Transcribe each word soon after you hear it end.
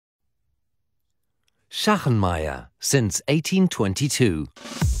Schachenmayr since 1822.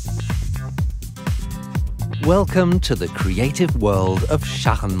 Welcome to the creative world of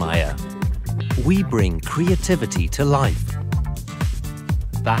Schachenmayr. We bring creativity to life.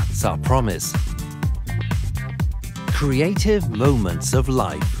 That's our promise. Creative moments of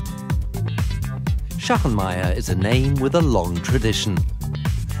life. Schachenmayr is a name with a long tradition.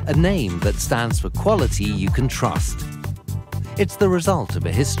 A name that stands for quality you can trust. It's the result of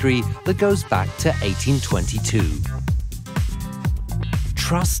a history that goes back to 1822.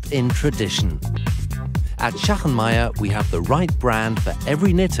 Trust in tradition. At Schachenmayr, we have the right brand for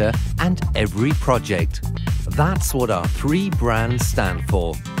every knitter and every project. That's what our three brands stand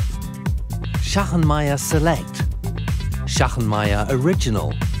for. Schachenmayr Select, Schachenmayr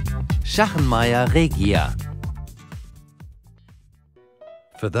Original, Schachenmayr Regia.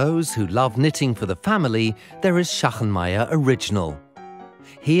 For those who love knitting for the family, there is Schachenmayr Original.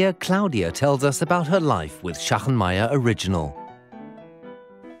 Here, Claudia tells us about her life with Schachenmayr Original.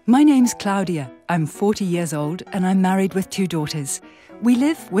 My name's Claudia. I'm 40 years old and I'm married with 2 daughters. We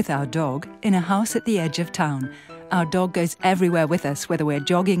live with our dog in a house at the edge of town. Our dog goes everywhere with us, whether we're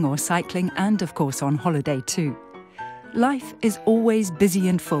jogging or cycling, and of course on holiday too. Life is always busy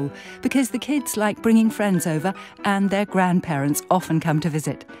and full because the kids like bringing friends over and their grandparents often come to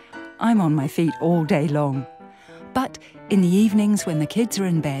visit. I'm on my feet all day long. But in the evenings when the kids are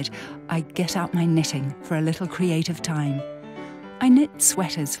in bed, I get out my knitting for a little creative time. I knit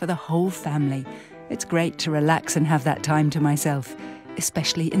sweaters for the whole family. It's great to relax and have that time to myself,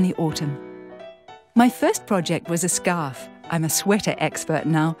 especially in the autumn. My first project was a scarf. I'm a sweater expert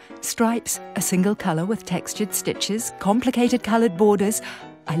now. Stripes, a single colour with textured stitches, complicated coloured borders.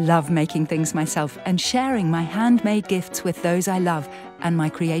 I love making things myself and sharing my handmade gifts with those I love, and my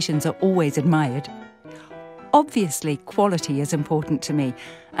creations are always admired. Obviously, quality is important to me,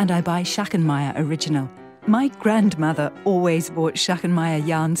 and I buy Schachenmayr Original. My grandmother always bought Schachenmayr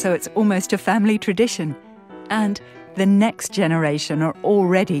yarn, so it's almost a family tradition. And the next generation are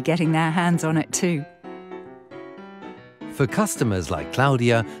already getting their hands on it too. For customers like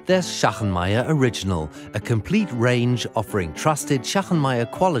Claudia, there's Schachenmayr Original, a complete range offering trusted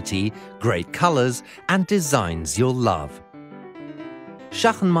Schachenmayr quality, great colours and designs you'll love.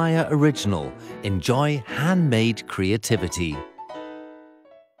 Schachenmayr Original. Enjoy handmade creativity.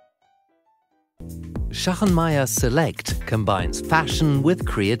 Schachenmayr Select combines fashion with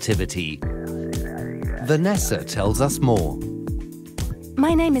creativity. Vanessa tells us more.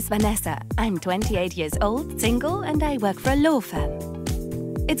 My name is Vanessa. I'm 28 years old, single, and I work for a law firm.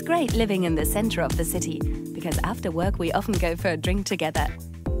 It's great living in the centre of the city, because after work we often go for a drink together,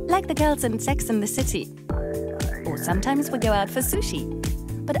 like the girls in Sex and the City. Or sometimes we go out for sushi.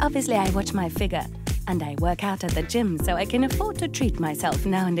 But obviously I watch my figure, and I work out at the gym so I can afford to treat myself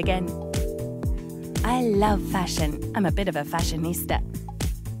now and again. I love fashion. I'm a bit of a fashionista.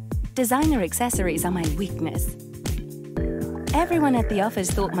 Designer accessories are my weakness. Everyone at the office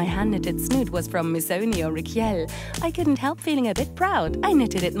thought my hand-knitted snoot was from Missoni or Richiel. I couldn't help feeling a bit proud. I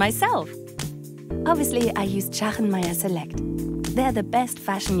knitted it myself. Obviously, I used Schachenmayr Select. They're the best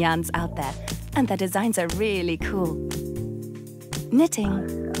fashion yarns out there, and their designs are really cool. Knitting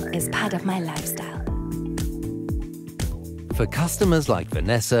is part of my lifestyle. For customers like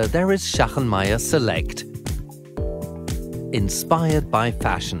Vanessa, there is Schachenmayr Select. Inspired by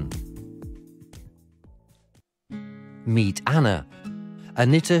fashion. Meet Anna, a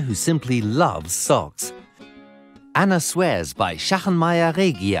knitter who simply loves socks. Anna swears by Schachenmayr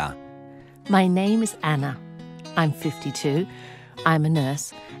Regia. My name is Anna. I'm 52, I'm a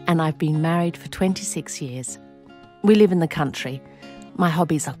nurse, and I've been married for 26 years. We live in the country. My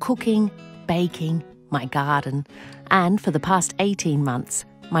hobbies are cooking, baking, my garden, and for the past 18 months,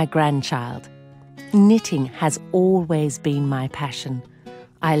 my grandchild. Knitting has always been my passion.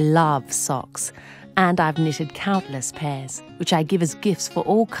 I love socks, and I've knitted countless pairs, which I give as gifts for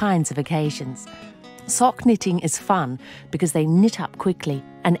all kinds of occasions. Sock knitting is fun because they knit up quickly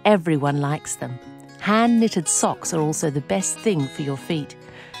and everyone likes them. Hand-knitted socks are also the best thing for your feet.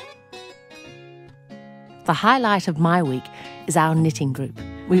 The highlight of my week is our knitting group.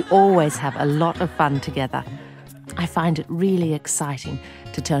 We always have a lot of fun together. I find it really exciting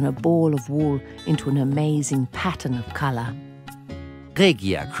to turn a ball of wool into an amazing pattern of colour.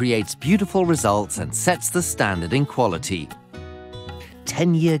 Regia creates beautiful results and sets the standard in quality.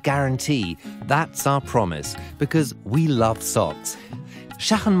 10-year guarantee, that's our promise, because we love socks.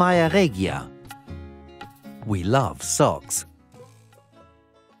 Schachenmayr Regia. We love socks.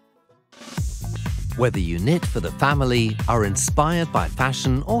 Whether you knit for the family, are inspired by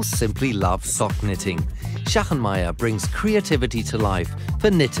fashion or simply love sock knitting, Schachenmayr brings creativity to life for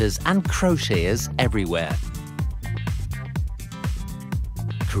knitters and crocheters everywhere.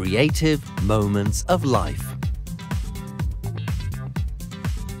 Creative moments of life.